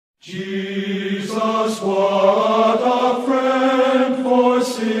Jesus, what a friend for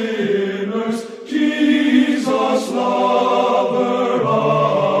sinners, Jesus, lover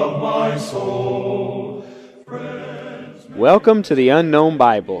of my soul. Welcome to the Unknown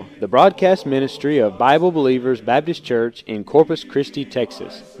Bible, the broadcast ministry of Bible Believers Baptist Church in Corpus Christi,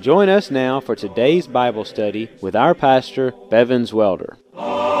 Texas. Join us now for today's Bible study with our pastor, Bevans Welder.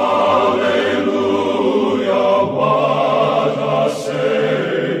 Hallelujah, what a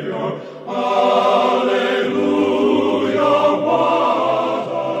Savior. Hallelujah, what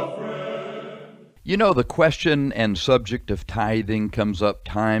a friend. You know, the question and subject of tithing comes up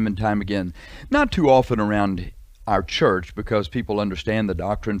time and time again. Not too often around our church, because people understand the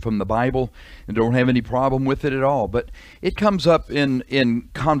doctrine from the Bible and don't have any problem with it at all. But it comes up in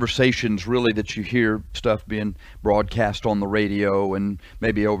conversations, really, that you hear stuff being broadcast on the radio and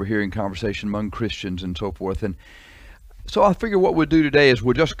maybe overhearing conversation among Christians and so forth. And so I figure what we'll do today is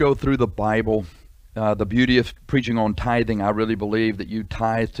we'll just go through the Bible. The beauty of preaching on tithing, I really believe that you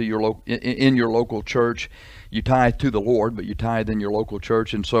tithe to your in your local church. You tithe to the Lord, but you tithe in your local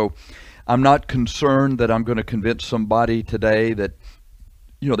church. And so I'm not concerned that I'm going to convince somebody today that,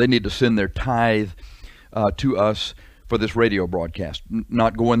 they need to send their tithe to us for this radio broadcast.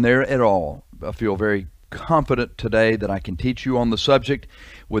 Not going there at all. I feel very confident today that I can teach you on the subject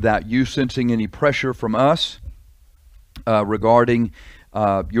without you sensing any pressure from us regarding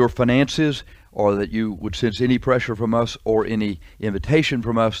your finances, or that you would sense any pressure from us or any invitation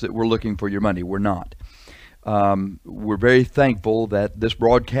from us that we're looking for your money. We're not. We're very thankful that this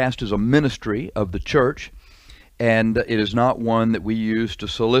broadcast is a ministry of the church, and it is not one that we use to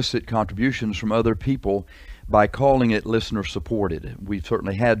solicit contributions from other people by calling it listener supported. We've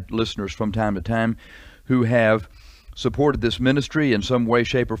certainly had listeners from time to time who have supported this ministry in some way,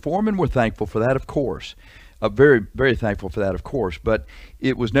 shape, or form, and we're thankful for that, of course. Very, very thankful for that, of course, but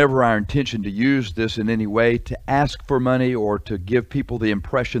it was never our intention to use this in any way to ask for money or to give people the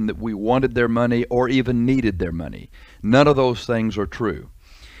impression that we wanted their money or even needed their money. None of those things are true.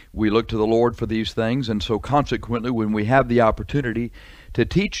 We look to the Lord for these things, and so consequently, when we have the opportunity to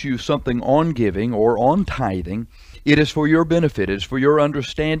teach you something on giving or on tithing, it is for your benefit. It is for your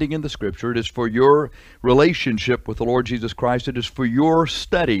understanding in the Scripture. It is for your relationship with the Lord Jesus Christ. It is for your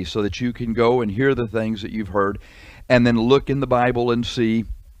study so that you can go and hear the things that you've heard and then look in the Bible and see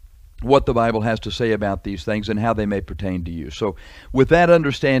what the Bible has to say about these things and how they may pertain to you. So with that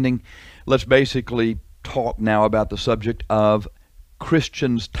understanding, let's basically talk now about the subject of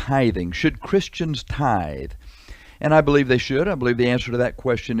Christians tithing. Should Christians tithe? And I believe they should. I believe the answer to that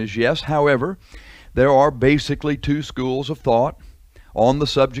question is yes. However, there are basically two schools of thought on the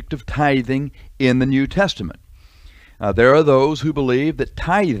subject of tithing in the New Testament. There are those who believe that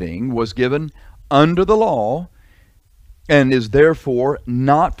tithing was given under the law and is therefore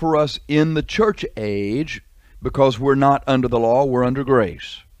not for us in the church age, because we're not under the law, we're under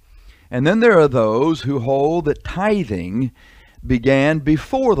grace. And then there are those who hold that tithing began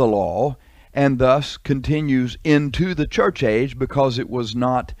before the law and thus continues into the church age, because it was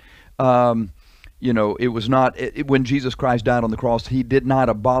not when Jesus Christ died on the cross, he did not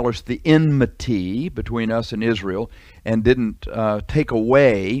abolish the enmity between us and Israel, and didn't take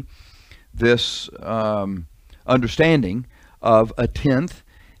away this understanding of a tenth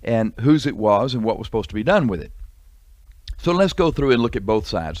and whose it was and what was supposed to be done with it. So let's go through and look at both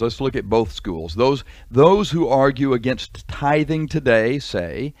sides. Let's look at both schools. Those who argue against tithing today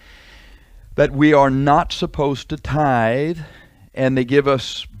say that we are not supposed to tithe, and they give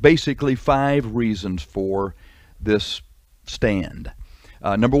us basically 5 reasons for this stand.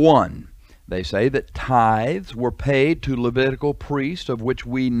 Number 1, they say that tithes were paid to Levitical priests, of which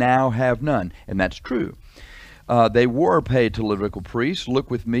we now have none. And that's true. They were paid to Levitical priests.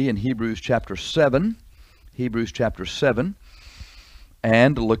 Look with me in Hebrews chapter 7. Hebrews chapter 7.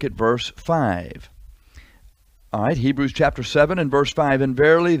 And look at verse 5. All right, Hebrews chapter 7 and verse 5. And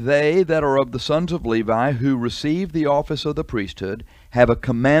verily they that are of the sons of Levi, who receive the office of the priesthood, have a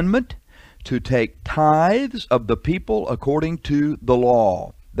commandment to take tithes of the people according to the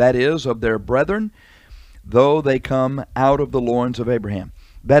law, that is, of their brethren, though they come out of the loins of Abraham.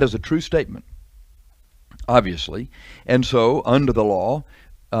 That is a true statement, obviously. And so, under the law,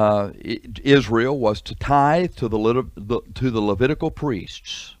 Israel was to tithe to the Levitical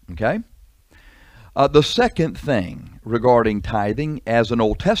priests. Okay? The second thing regarding tithing as an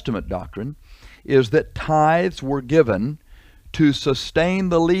Old Testament doctrine is that tithes were given to sustain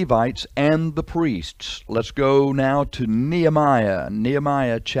the Levites and the priests. Let's go now to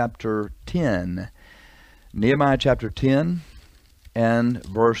Nehemiah chapter 10. Nehemiah chapter 10 and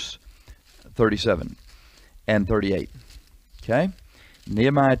verse 37 and 38. Okay?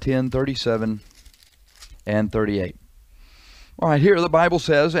 Nehemiah 10:37 and 38. All right, here the Bible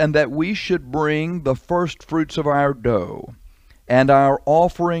says, and that we should bring the first fruits of our dough, and our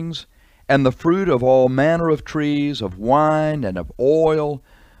offerings, and the fruit of all manner of trees, of wine, and of oil,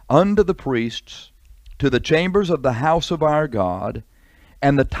 unto the priests, to the chambers of the house of our God,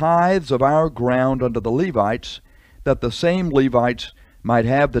 and the tithes of our ground unto the Levites, that the same Levites might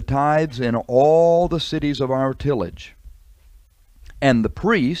have the tithes in all the cities of our tillage. And the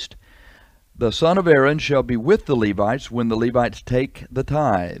priest, the son of Aaron, shall be with the Levites when the Levites take the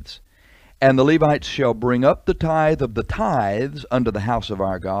tithes. And the Levites shall bring up the tithe of the tithes unto the house of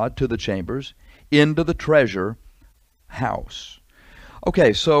our God, to the chambers, into the treasure house.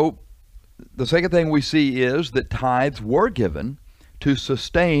 Okay, so the second thing we see is that tithes were given to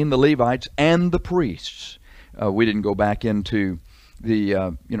sustain the Levites and the priests. We didn't go back into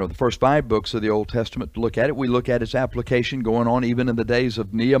the first 5 books of the Old Testament to look at it. We look at its application going on even in the days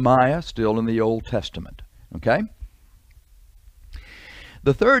of Nehemiah, still in the Old Testament. Okay?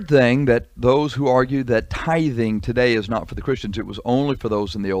 The third thing that those who argue that tithing today is not for the Christians, it was only for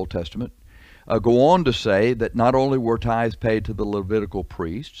those in the Old Testament, go on to say that not only were tithes paid to the Levitical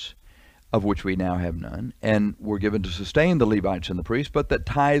priests, of which we now have none, and were given to sustain the Levites and the priests, but that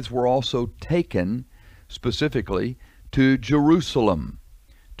tithes were also taken specifically to Jerusalem.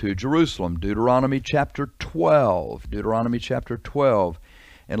 To Jerusalem. Deuteronomy chapter 12. Deuteronomy chapter 12.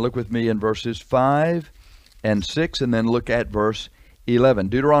 And look with me in verses 5 and 6, and then look at verse 11.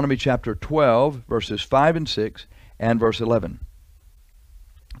 Deuteronomy chapter 12, verses 5 and 6, and verse 11.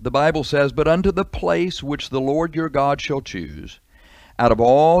 The Bible says, but unto the place which the Lord your God shall choose, out of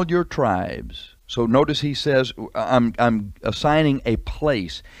all your tribes. So notice he says, I'm assigning a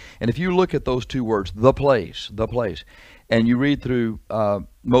place. And if you look at those two words, the place, and you read through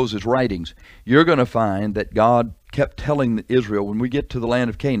Moses' writings, you're going to find that God kept telling Israel, when we get to the land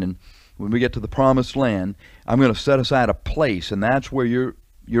of Canaan, when we get to the promised land, I'm going to set aside a place, and that's where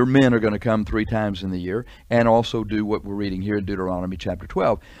your men are going to come 3 times in the year, and also do what we're reading here in Deuteronomy chapter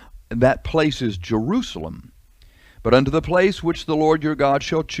 12. And that place is Jerusalem. But unto the place which the Lord your God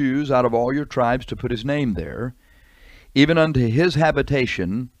shall choose out of all your tribes to put his name there, even unto his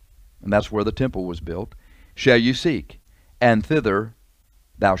habitation, and that's where the temple was built, shall you seek, and thither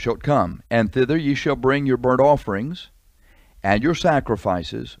thou shalt come. And thither ye shall bring your burnt offerings, and your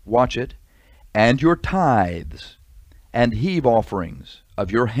sacrifices, watch it, and your tithes, and heave offerings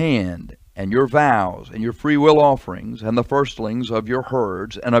of your hand, and your vows, and your freewill offerings, and the firstlings of your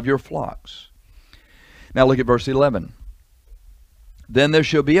herds and of your flocks. Now look at verse 11. Then there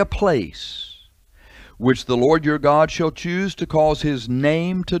shall be a place which the Lord your God shall choose to cause his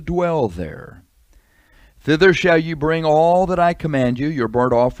name to dwell there. Thither shall you bring all that I command you, your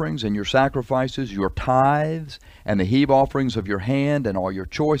burnt offerings and your sacrifices, your tithes, and the heave offerings of your hand, and all your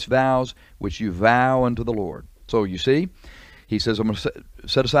choice vows which you vow unto the Lord. So you see, he says, I'm going to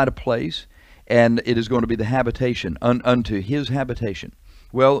set aside a place, and it is going to be the habitation, unto his habitation.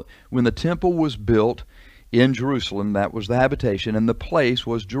 Well, when the temple was built in Jerusalem, that was the habitation, and the place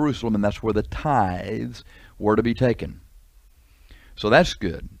was Jerusalem, and that's where the tithes were to be taken. So that's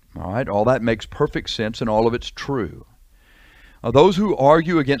good. All right, all that makes perfect sense, and all of it's true. Those who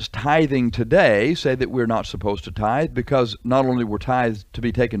argue against tithing today say that we're not supposed to tithe because not only were tithes to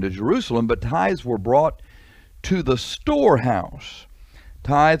be taken to Jerusalem, but tithes were brought to the storehouse.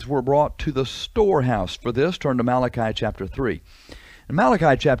 Tithes were brought to the storehouse. For this, turn to Malachi chapter 3. And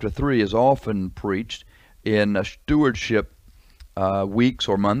Malachi chapter 3 is often preached in stewardship weeks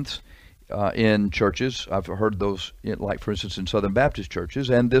or months in churches. I've heard those, like for instance in Southern Baptist churches,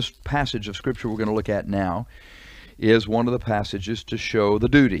 and this passage of Scripture we're going to look at now is one of the passages to show the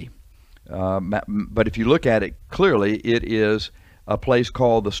duty. But if you look at it clearly, it is a place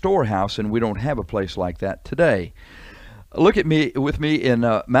called the storehouse, and we don't have a place like that today. Look at me with me in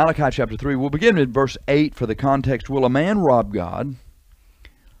Malachi chapter 3. We'll begin in verse 8 for the context. Will a man rob God?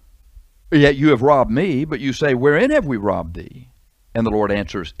 Yet you have robbed me, but you say, wherein have we robbed thee? And the Lord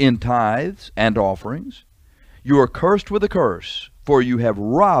answers, in tithes and offerings. You are cursed with a curse, for you have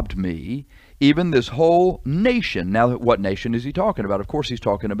robbed me, even this whole nation. Now, what nation is he talking about? Of course, he's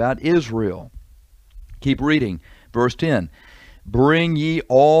talking about Israel. Keep reading. Verse 10. Bring ye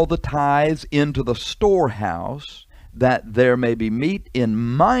all the tithes into the storehouse, that there may be meat in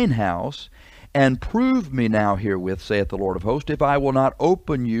mine house, and prove me now herewith, saith the Lord of hosts, if I will not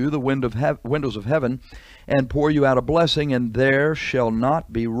open you the windows of heaven, and pour you out a blessing, and there shall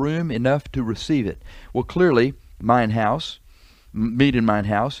not be room enough to receive it. Well, clearly, mine house, meat in mine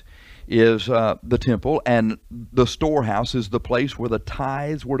house, is the temple, and the storehouse is the place where the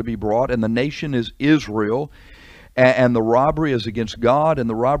tithes were to be brought, and the nation is Israel. and the robbery is against God, and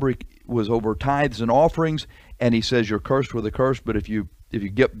the robbery was over tithes and offerings, and he says you're cursed with a curse, but if you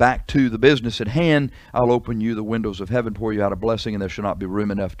get back to the business at hand, I'll open you the windows of heaven, pour you out a blessing, and there shall not be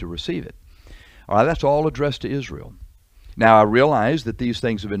room enough to receive it. All right, that's all addressed to Israel. Now, I realize that these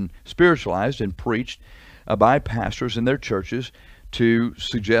things have been spiritualized and preached by pastors in their churches to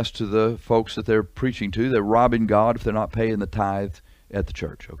suggest to the folks that they're preaching to, they're robbing God if they're not paying the tithe at the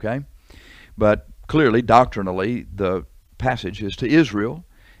church, okay? But clearly, doctrinally, the passage is to Israel,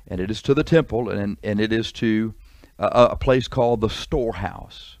 and it is to the temple, and it is to a place called the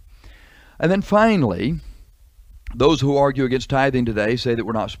storehouse. And then finally, those who argue against tithing today say that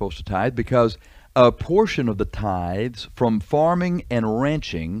we're not supposed to tithe because a portion of the tithes from farming and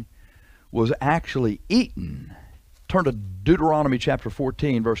ranching was actually eaten. Turn to Deuteronomy chapter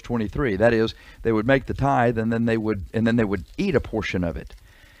 14, verse 23. That is, they would make the tithe, and then they would eat a portion of it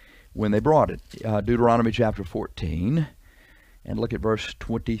when they brought it. Deuteronomy chapter 14, and look at verse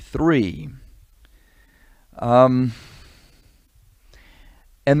 23. And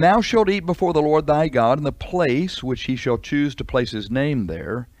thou shalt eat before the Lord thy God in the place which he shall choose to place his name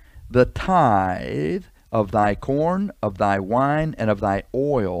there, the tithe of thy corn, of thy wine, and of thy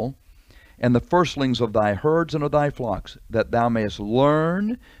oil, and the firstlings of thy herds and of thy flocks, that thou mayest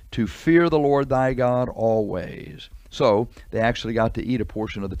learn to fear the Lord thy God always. So, they actually got to eat a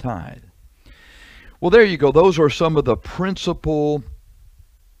portion of the tithe. Well, there you go. Those are some of the principal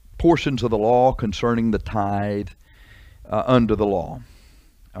portions of the law concerning the tithe under the law.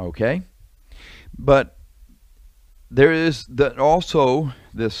 Okay? But there is also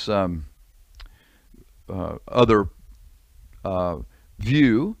this other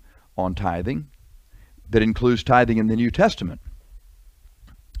view on tithing that includes tithing in the New Testament.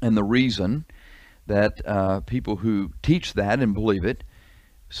 And the reason that people who teach that and believe it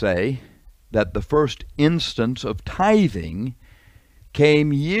say that the first instance of tithing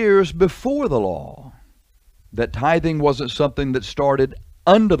came years before the law. That tithing wasn't something that started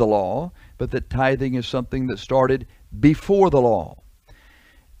under the law, but that tithing is something that started before the law.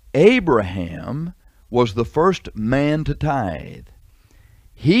 Abraham was the first man to tithe.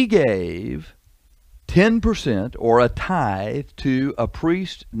 He gave 10% or a tithe to a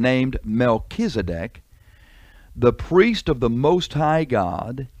priest named Melchizedek, the priest of the Most High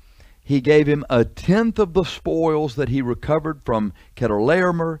God. He gave him a tenth of the spoils that he recovered from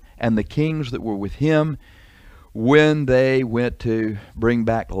Chedorlaomer and the kings that were with him when they went to bring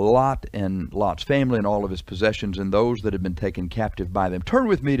back Lot and Lot's family and all of his possessions and those that had been taken captive by them. Turn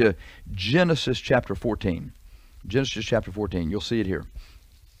with me to Genesis chapter 14. Genesis chapter 14. You'll see it here.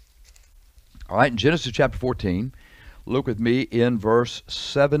 All right, in Genesis chapter 14, look with me in verse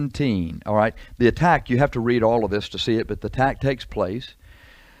 17. All right, the attack, you have to read all of this to see it, but the attack takes place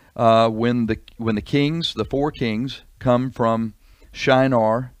when the kings, the four kings, come from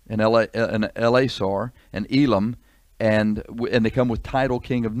Shinar and Elasar and Elam, and they come with title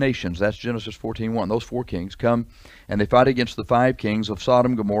king of nations. That's Genesis 14:1. Those four kings come and they fight against the five kings of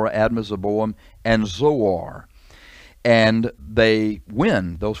Sodom, Gomorrah, Admah, Zeboam, and Zoar. And they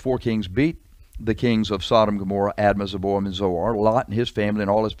win. Those four kings beat the kings of Sodom, Gomorrah, Admah, Zeboam, and Zoar. Lot and his family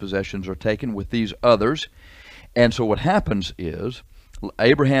and all his possessions are taken with these others. And so what happens is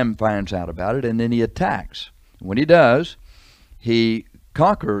Abraham finds out about it, and then he attacks. When he does, he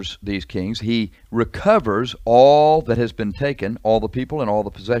conquers these kings. He recovers all that has been taken, all the people and all the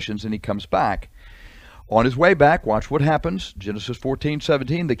possessions, and he comes back. On his way back, watch what happens. Genesis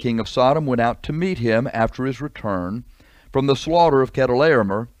 14:17, the king of Sodom went out to meet him after his return from the slaughter of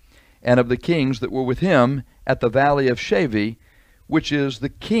Chedorlaomer and of the kings that were with him at the valley of Shaveh, which is the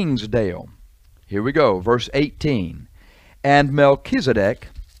king's dale. Here we go, verse 18. And Melchizedek,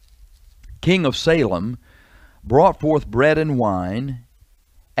 king of Salem, brought forth bread and wine,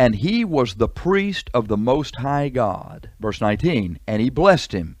 and he was the priest of the Most High God. Verse 19, and he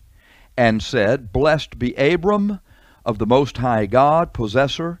blessed him, and said, Blessed be Abram of the Most High God,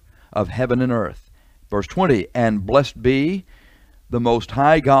 possessor of heaven and earth. Verse 20, and blessed be the Most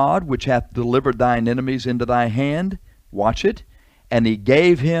High God, which hath delivered thine enemies into thy hand. Watch it. And he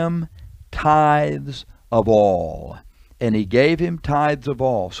gave him tithes of all. And he gave him tithes of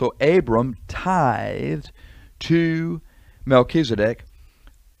all. So Abram tithed to Melchizedek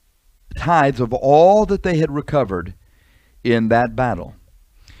tithes of all that they had recovered in that battle.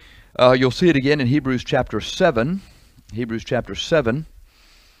 You'll see it again in Hebrews chapter 7. Hebrews chapter 7.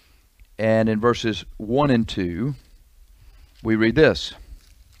 And in verses 1 and 2, we read this.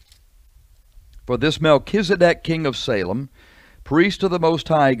 For this Melchizedek, king of Salem, priest of the Most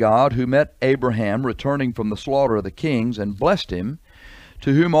High God, who met Abraham returning from the slaughter of the kings, and blessed him,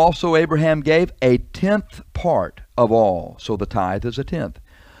 to whom also Abraham gave a tenth part of all. So the tithe is a tenth.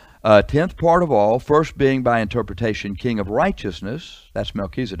 A tenth part of all, first being by interpretation king of righteousness, that's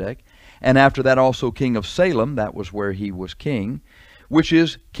Melchizedek, and after that also king of Salem, that was where he was king, which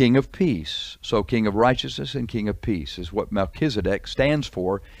is king of peace. So king of righteousness and king of peace is what Melchizedek stands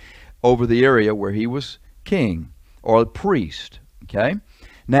for over the area where he was king or priest. Okay?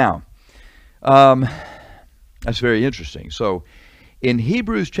 Now, that's very interesting. So in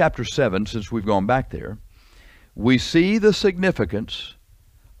Hebrews chapter 7, since we've gone back there, we see the significance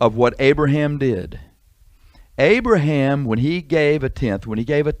of what Abraham did. Abraham, when he gave a tenth, when he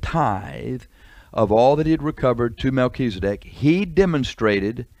gave a tithe of all that he had recovered to Melchizedek, he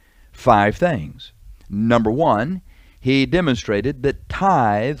demonstrated 5 things. Number 1, he demonstrated that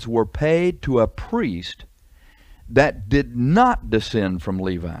tithes were paid to a priest that did not descend from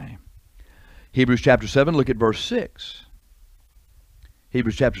Levi. Hebrews chapter 7, look at verse 6.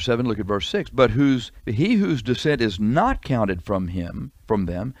 Hebrews chapter 7, look at verse 6. But he whose descent is not counted from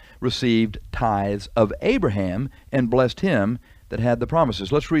them, received tithes of Abraham and blessed him that had the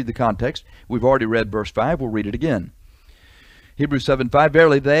promises. Let's read the context. We've already read verse 5. We'll read it again. Hebrews 7:5.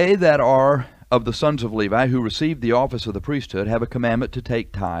 Verily they that are of the sons of Levi who received the office of the priesthood have a commandment to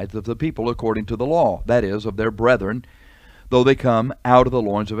take tithes of the people according to the law, that is, of their brethren, though they come out of the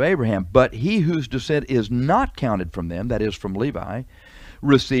loins of Abraham. But he whose descent is not counted from them, that is, from Levi,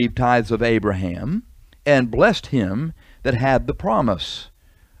 received tithes of Abraham and blessed him that had the promise,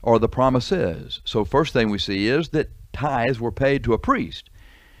 or the promises. So first thing we see is that tithes were paid to a priest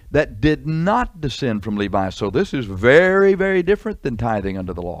that did not descend from Levi. So this is very, very different than tithing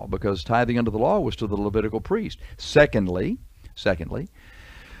under the law, because tithing under the law was to the Levitical priest. Secondly,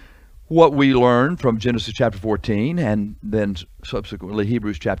 what we learn from Genesis chapter 14 and then subsequently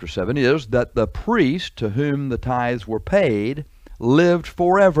Hebrews chapter 7 is that the priest to whom the tithes were paid lived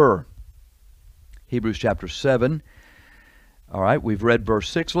forever. Hebrews chapter 7. All right, we've read verse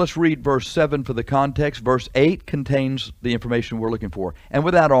 6. Let's read verse 7 for the context. Verse 8 contains the information we're looking for. And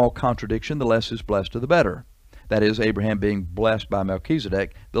without all contradiction, the less is blessed to the better. That is, Abraham being blessed by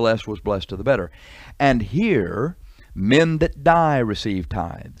Melchizedek, the less was blessed to the better. And here, men that die receive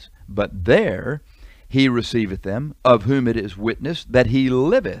tithes. But there he receiveth them, of whom it is witnessed that he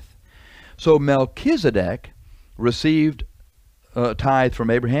liveth. So Melchizedek received tithe from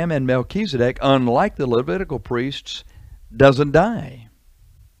Abraham, and Melchizedek, unlike the Levitical priests, doesn't die.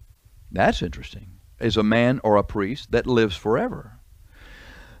 That's interesting. Is a man or a priest that lives forever.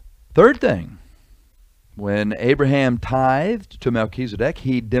 Third thing, when Abraham tithed to Melchizedek,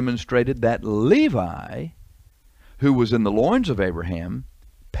 he demonstrated that Levi, who was in the loins of Abraham,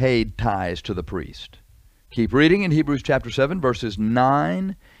 paid tithes to the priest. Keep reading in Hebrews chapter 7, verses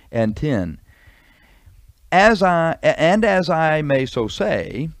 9 and 10. As I may so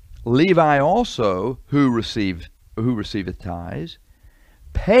say, Levi also, who receiveth tithes,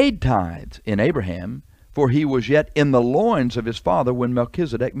 paid tithes in Abraham, for he was yet in the loins of his father when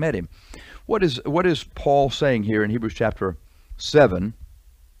Melchizedek met him. What is Paul saying here in Hebrews chapter 7,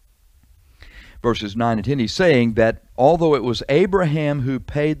 verses 9 and 10? He's saying that although it was Abraham who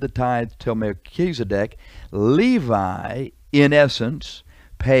paid the tithe to Melchizedek, Levi, in essence,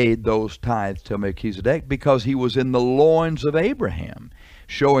 paid those tithes to Melchizedek because he was in the loins of Abraham,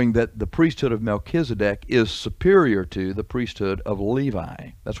 showing that the priesthood of Melchizedek is superior to the priesthood of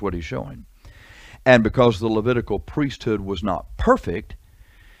Levi. That's what he's showing. And because the Levitical priesthood was not perfect,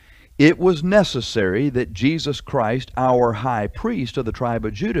 it was necessary that Jesus Christ, our high priest of the tribe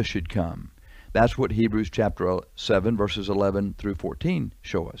of Judah, should come. That's what Hebrews chapter 7, verses 11 through 14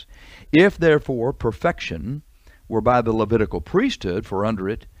 show us. If therefore perfection were by the Levitical priesthood, for under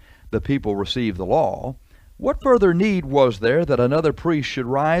it the people received the law, what further need was there that another priest should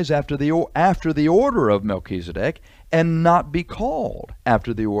rise after the order of Melchizedek, and not be called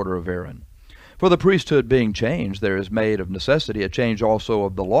after the order of Aaron? For the priesthood being changed, there is made of necessity a change also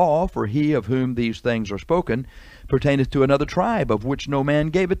of the law, for he of whom these things are spoken pertaineth to another tribe, of which no man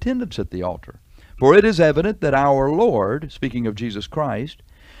gave attendance at the altar. For it is evident that our Lord, speaking of Jesus Christ,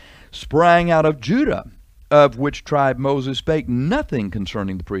 sprang out of Judah, of which tribe Moses spake nothing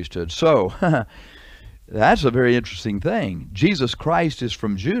concerning the priesthood. So, that's a very interesting thing. Jesus Christ is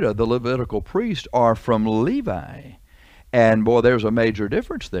from Judah. The Levitical priests are from Levi. And boy, there's a major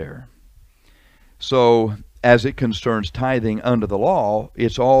difference there. So, as it concerns tithing under the law,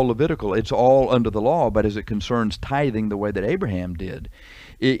 it's all Levitical. It's all under the law. But as it concerns tithing the way that Abraham did,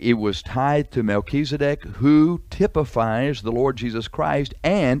 it was tithed to Melchizedek, who typifies the Lord Jesus Christ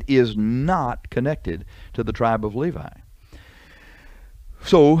and is not connected to the tribe of Levi.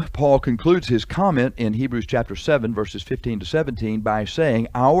 So Paul concludes his comment in Hebrews chapter 7, verses 15 to 17 by saying,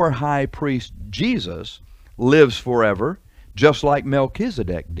 our high priest Jesus lives forever, just like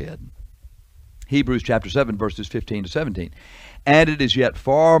Melchizedek did. Hebrews chapter 7, verses 15 to 17. And it is yet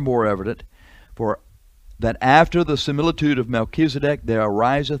far more evident, for that after the similitude of Melchizedek there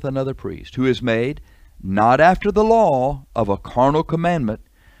ariseth another priest, who is made not after the law of a carnal commandment,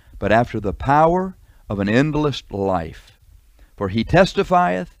 but after the power of an endless life. For he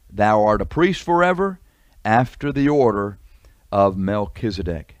testifieth, thou art a priest forever, after the order of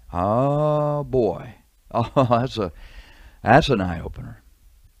Melchizedek. Oh boy, oh, that's an eye opener.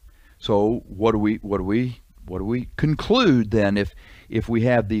 So what do we conclude then if we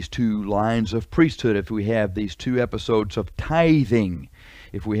have these two lines of priesthood, if we have these two episodes of tithing,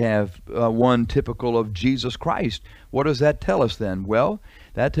 if we have one typical of Jesus Christ? What does that tell us then? Well,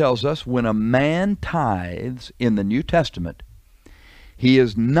 that tells us when a man tithes in the New Testament, he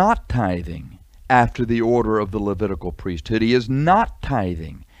is not tithing after the order of the Levitical priesthood. He is not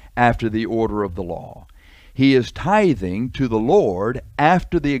tithing after the order of the law. He is tithing to the Lord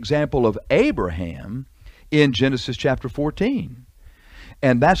after the example of Abraham in Genesis chapter 14.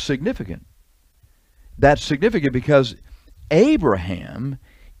 And that's significant. That's significant because Abraham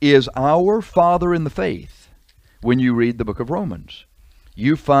is our father in the faith. When you read the book of Romans,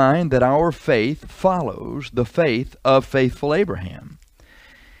 you find that our faith follows the faith of faithful Abraham.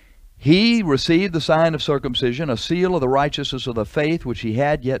 He received the sign of circumcision, a seal of the righteousness of the faith which he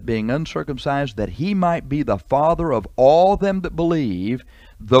had, yet being uncircumcised, that he might be the father of all them that believe,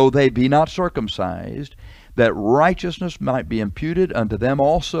 though they be not circumcised, that righteousness might be imputed unto them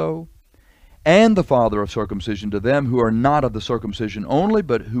also, and the father of circumcision to them who are not of the circumcision only,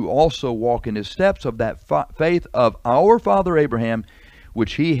 but who also walk in his steps of that faith of our father Abraham,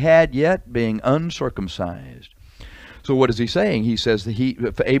 which he had, yet being uncircumcised. So what is he saying? He says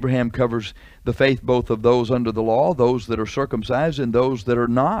that Abraham covers the faith both of those under the law, those that are circumcised, and those that are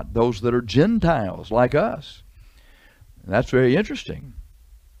not, those that are Gentiles like us. That's very interesting.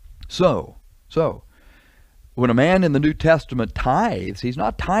 So when a man in the New Testament tithes, he's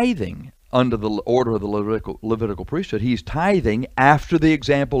not tithing under the order of the Levitical priesthood. He's tithing after the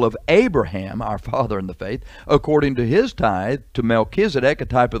example of Abraham, our father in the faith, according to his tithe to Melchizedek, a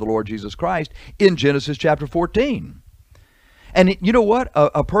type of the Lord Jesus Christ, in Genesis chapter 14. And you know what?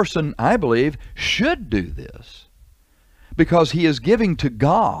 A person, I believe, should do this because he is giving to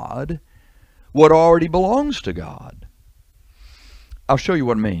God what already belongs to God. I'll show you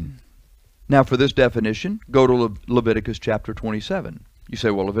what I mean. Now, for this definition, go to Leviticus chapter 27. You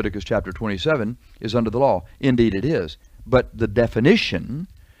say, well, Leviticus chapter 27 is under the law. Indeed it is. But the definition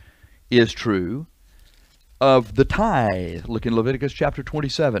is true of the tithe. Look in Leviticus chapter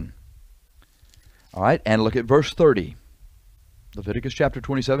 27. All right, and look at verse 30. Leviticus chapter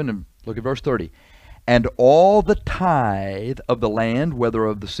 27, and look at verse 30. And all the tithe of the land, whether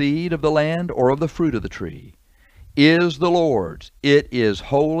of the seed of the land or of the fruit of the tree, is the Lord's. It is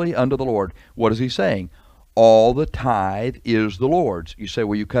holy unto the Lord. What is he saying? All the tithe is the Lord's. You say,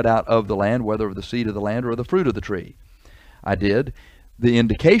 well, you cut out of the land, whether of the seed of the land or of the fruit of the tree. I did. The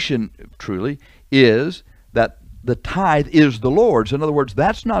indication, truly, is that the tithe is the Lord's. In other words,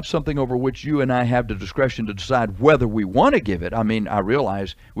 that's not something over which you and I have the discretion to decide whether we want to give it. I mean, I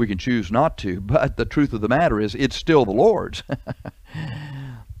realize we can choose not to, but the truth of the matter is it's still the Lord's.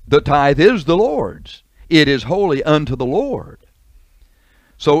 The tithe is the Lord's. It is holy unto the Lord.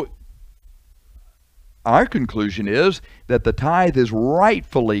 So our conclusion is that the tithe is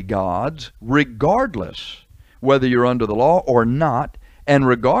rightfully God's, regardless whether you're under the law or not, and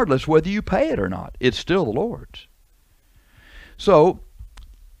regardless whether you pay it or not. It's still the Lord's. So,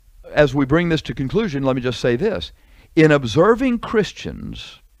 as we bring this to conclusion, let me just say this. In observing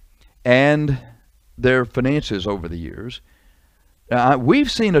Christians and their finances over the years, we've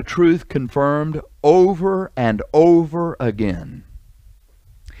seen a truth confirmed over and over again.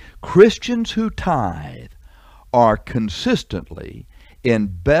 Christians who tithe are consistently in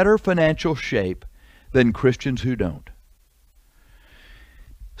better financial shape than Christians who don't.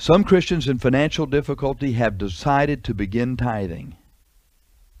 Some Christians in financial difficulty have decided to begin tithing,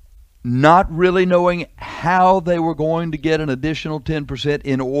 not really knowing how they were going to get an additional 10%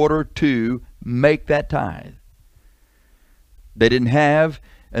 in order to make that tithe. They didn't have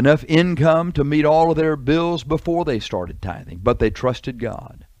enough income to meet all of their bills before they started tithing, but they trusted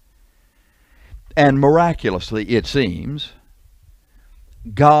God. And miraculously, it seems,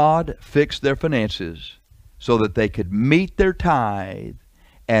 God fixed their finances so that they could meet their tithe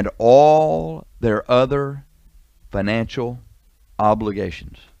and all their other financial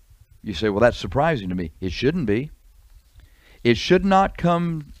obligations. You say, well, that's surprising to me. It shouldn't be. It should not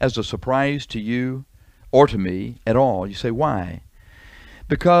come as a surprise to you or to me at all. You say, why?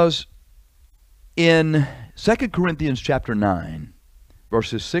 Because in 2 Corinthians chapter 9,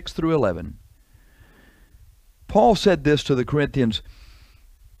 verses 6 through 11, Paul said this to the Corinthians,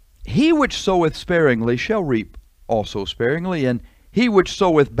 "He which soweth sparingly shall reap also sparingly, and he which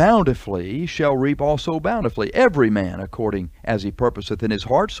soweth bountifully shall reap also bountifully. Every man according as he purposeth in his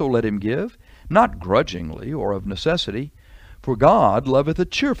heart, so let him give, not grudgingly or of necessity, for God loveth a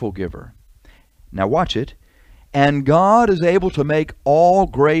cheerful giver." Now watch it. "And God is able to make all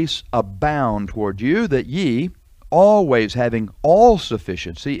grace abound toward you, that ye, always having all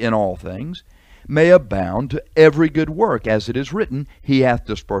sufficiency in all things, may abound to every good work, as it is written, He hath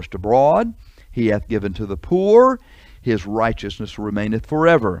dispersed abroad, He hath given to the poor, His righteousness remaineth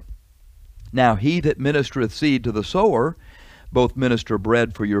forever. Now he that ministereth seed to the sower, both minister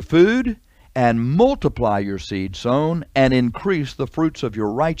bread for your food, and multiply your seed sown, and increase the fruits of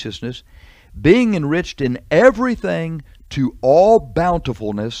your righteousness, being enriched in everything to all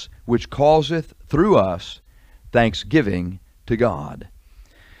bountifulness, which causeth through us thanksgiving to God."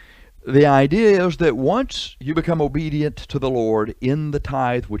 The idea is that once you become obedient to the Lord in the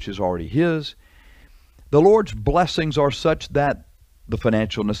tithe, which is already His, the Lord's blessings are such that the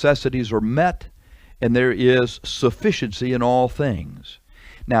financial necessities are met and there is sufficiency in all things.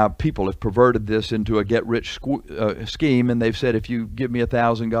 Now, people have perverted this into a get-rich scheme, and they've said, if you give me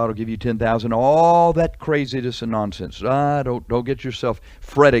 1,000, God will give you 10,000. All that craziness and nonsense. Don't get yourself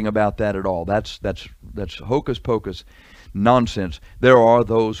fretting about that at all. That's hocus pocus nonsense. There are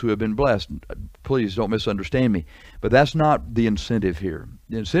those who have been blessed. Please don't misunderstand me. But that's not the incentive here.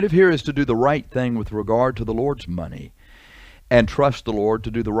 The incentive here is to do the right thing with regard to the Lord's money, and trust the Lord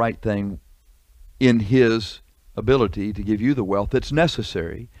to do the right thing in His ability to give you the wealth that's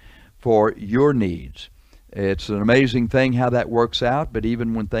necessary for your needs. It's an amazing thing how that works out, but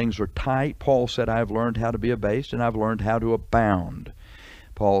even when things are tight, Paul said, "I've learned how to be abased, and I've learned how to abound."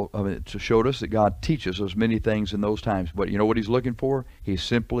 Paul showed us that God teaches us many things in those times, but you know what He's looking for? He's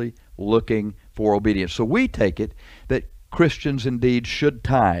simply looking for obedience. So we take it that Christians indeed should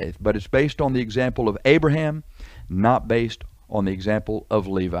tithe, but it's based on the example of Abraham, not based on the example of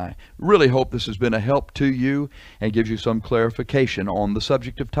Levi. Really hope this has been a help to you and gives you some clarification on the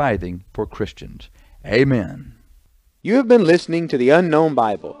subject of tithing for Christians. Amen. You have been listening to The Unknown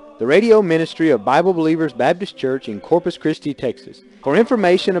Bible, the radio ministry of Bible Believers Baptist Church in Corpus Christi, Texas. For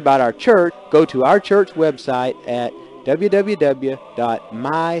information about our church, go to our church website at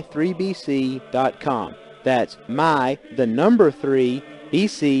www.my3bc.com. That's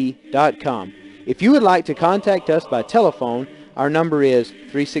my3bc.com. If you would like to contact us by telephone, our number is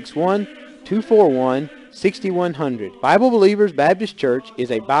 361-241-6100. Bible Believers Baptist Church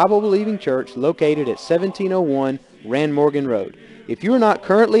is a Bible-believing church located at 1701 Rand Morgan Road. If you are not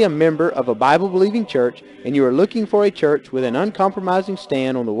currently a member of a Bible-believing church and you are looking for a church with an uncompromising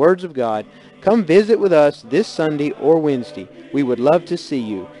stand on the words of God, come visit with us this Sunday or Wednesday. We would love to see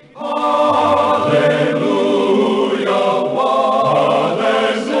you. Hallelujah.